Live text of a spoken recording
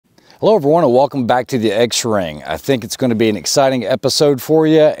Hello everyone and welcome back to the X-Ring. I think it's going to be an exciting episode for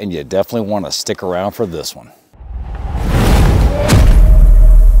you and you definitely want to stick around for this one.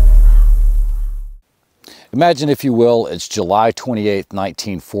 Imagine, if you will, it's July 28th,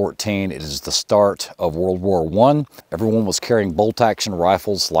 1914. It is the start of World War I. Everyone was carrying bolt-action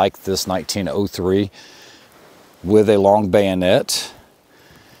rifles like this 1903 with a long bayonet.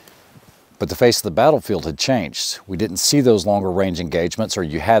 But the face of the battlefield had changed. We didn't see those longer range engagements, or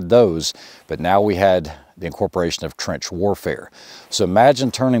you had those, but now we had the incorporation of trench warfare. So imagine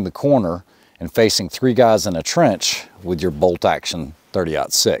turning the corner and facing three guys in a trench with your bolt-action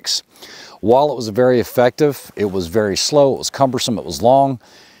 30-06. While it was very effective, it was very slow, it was cumbersome, it was long,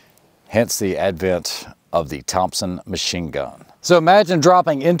 hence the advent of the Thompson machine gun. So imagine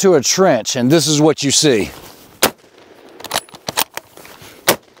dropping into a trench and this is what you see.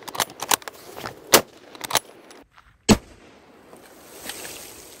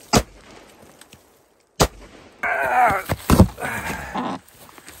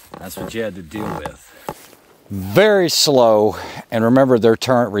 That's what you had to deal with. Very slow, and remember they're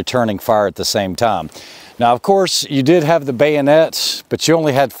returning fire at the same time. Now of course you did have the bayonet, but you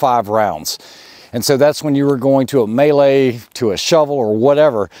only had 5 rounds. And so that's when you were going to a melee, to a shovel or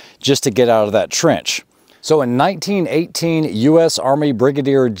whatever, just to get out of that trench. So in 1918, U.S. Army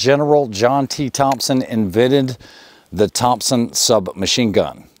Brigadier General John T. Thompson invented the Thompson Submachine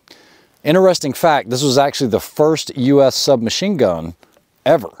Gun. Interesting fact, this was actually the first U.S. submachine gun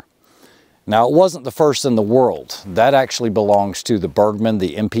ever. Now, it wasn't the first in the world. That actually belongs to the Bergmann,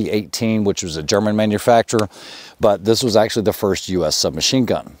 the MP-18, which was a German manufacturer, but this was actually the first U.S. submachine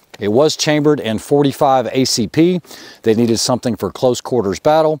gun. It was chambered in .45 ACP. They needed something for close quarters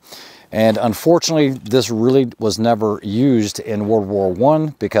battle, and unfortunately, this really was never used in World War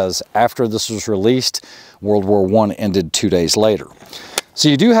I because after this was released, World War I ended 2 days later. So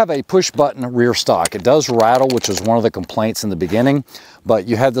you do have a push-button rear stock. It does rattle, which was one of the complaints in the beginning, but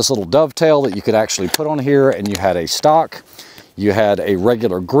you had this little dovetail that you could actually put on here, and you had a stock, you had a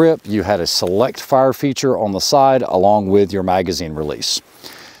regular grip, you had a select fire feature on the side, along with your magazine release.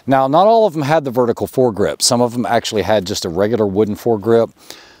 Now, not all of them had the vertical foregrip. Some of them actually had just a regular wooden foregrip.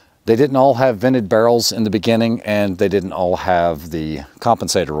 They didn't all have vented barrels in the beginning, and they didn't all have the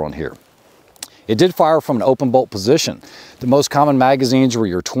compensator on here. It did fire from an open bolt position. The most common magazines were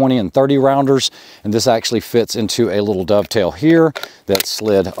your 20 and 30 rounders, and this actually fits into a little dovetail here that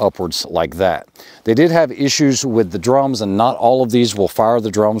slid upwards like that. They did have issues with the drums, and not all of these will fire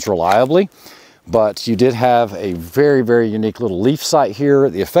the drums reliably, but you did have a very, very unique little leaf sight here.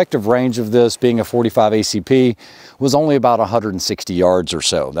 The effective range of this, being a .45 ACP, was only about 160 yards or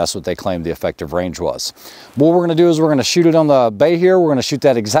so. That's what they claimed the effective range was. What we're gonna do is we're gonna shoot it on the bay here. We're gonna shoot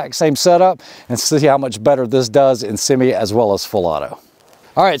that exact same setup and see how much better this does in semi as well as full auto.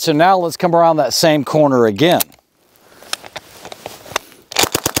 All right, so now let's come around that same corner again.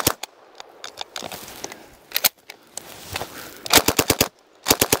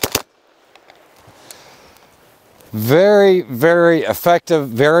 Very, very effective,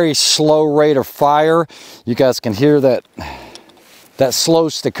 very slow rate of fire. You guys can hear that slow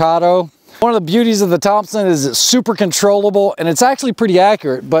staccato. One of the beauties of the Thompson is it's super controllable and it's actually pretty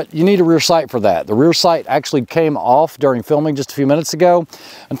accurate, but you need a rear sight for that. The rear sight actually came off during filming just a few minutes ago.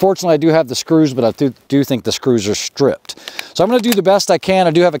 Unfortunately, I do have the screws, but I do think the screws are stripped. So I'm gonna do the best I can.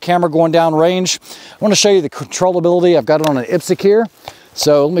 I do have a camera going down range. I wanna show you the controllability. I've got it on an IPSC here.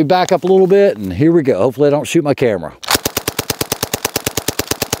 So let me back up a little bit and here we go. Hopefully I don't shoot my camera.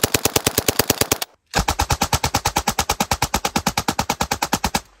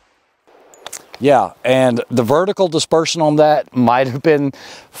 Yeah, and the vertical dispersion on that might have been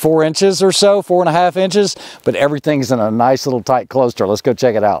 4 inches or so, 4.5 inches, but everything's in a nice little tight cluster. Let's go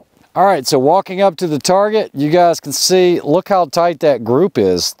check it out. All right, so walking up to the target, you guys can see, look how tight that group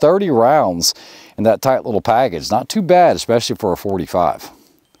is. 30 rounds in that tight little package. Not too bad, especially for a .45.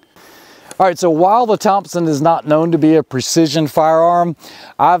 All right, so while the Thompson is not known to be a precision firearm,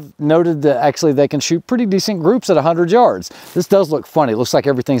 I've noted that actually they can shoot pretty decent groups at 100 yards. This does look funny. It looks like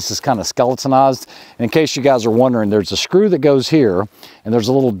everything's just kind of skeletonized. And in case you guys are wondering, there's a screw that goes here, and there's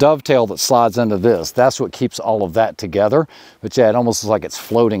a little dovetail that slides into this. That's what keeps all of that together. But yeah, it almost looks like it's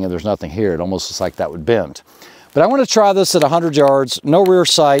floating and there's nothing here. It almost looks like that would bend. But I want to try this at 100 yards, no rear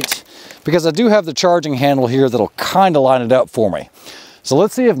sight, because I do have the charging handle here that'll kind of line it up for me. So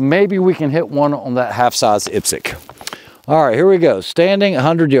let's see if maybe we can hit one on that half-size IPSC. All right, here we go. Standing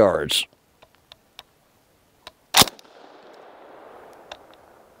 100 yards.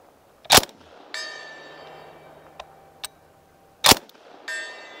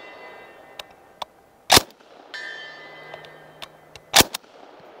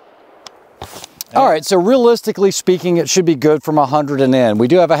 All right, so realistically speaking, it should be good from 100 and in. We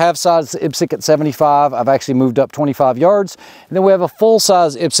do have a half-size IPSC at 75. I've actually moved up 25 yards. And then we have a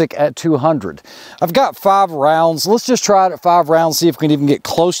full-size IPSC at 200. I've got 5 rounds. Let's just try it at 5 rounds, see if we can even get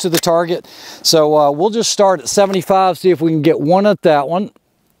close to the target. So we'll just start at 75, see if we can get one at that one.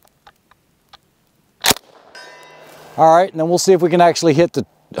 All right, and then we'll see if we can actually hit the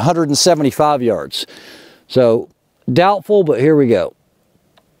 175 yards. So doubtful, but here we go.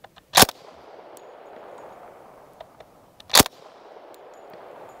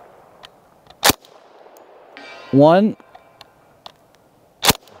 One.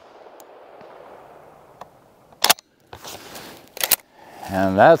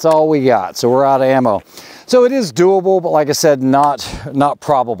 And that's all we got. So we're out of ammo. So it is doable, but like I said, not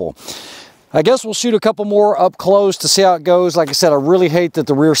probable. I guess we'll shoot a couple more up close to see how it goes. Like I said, I really hate that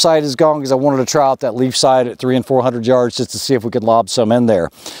the rear sight is gone because I wanted to try out that leaf sight at 300 and 400 yards just to see if we could lob some in there.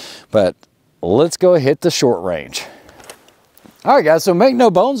 But let's go hit the short range. All right, guys, so make no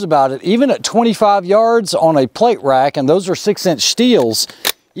bones about it. Even at 25 yards on a plate rack, and those are 6-inch steels,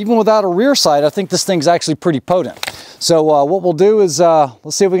 even without a rear sight, I think this thing's actually pretty potent. So what we'll do is,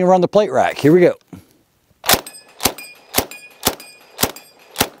 let's see if we can run the plate rack. Here we go.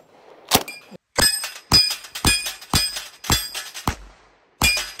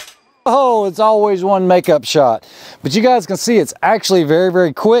 Oh, it's always one makeup shot. But you guys can see it's actually very,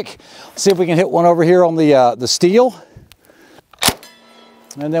 very quick. Let's see if we can hit one over here on the steel.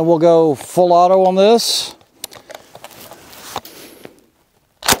 And then we'll go full auto on this.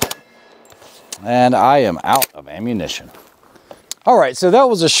 And I am out of ammunition. All right, so that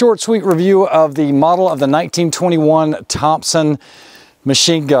was a short, sweet review of the model of the 1921 Thompson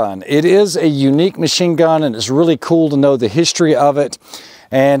machine gun. It is a unique machine gun, and it's really cool to know the history of it.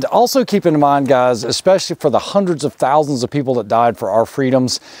 And also keep in mind, guys, especially for the hundreds of thousands of people that died for our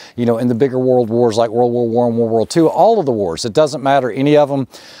freedoms, you know, in the bigger world wars like World War I and World War II, all of the wars, it doesn't matter, any of them,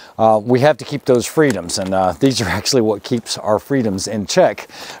 we have to keep those freedoms. And these are actually what keeps our freedoms in check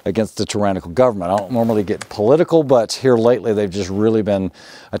against the tyrannical government. I don't normally get political, but here lately they've just really been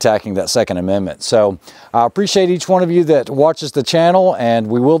attacking that Second Amendment. So I appreciate each one of you that watches the channel, and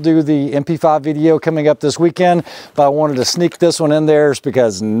we will do the MP5 video coming up this weekend, but I wanted to sneak this one in there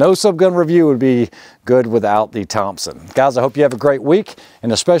because no subgun review would be good without the Thompson. Guys, I hope you have a great week,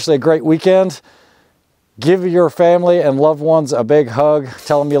 and especially a great weekend. Give your family and loved ones a big hug.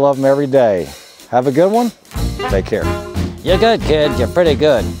 Tell them you love them every day. Have a good one. Take care. You're good, kid. You're pretty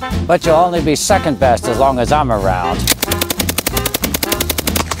good. But you'll only be second best as long as I'm around.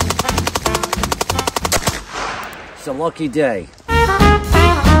 It's a lucky day.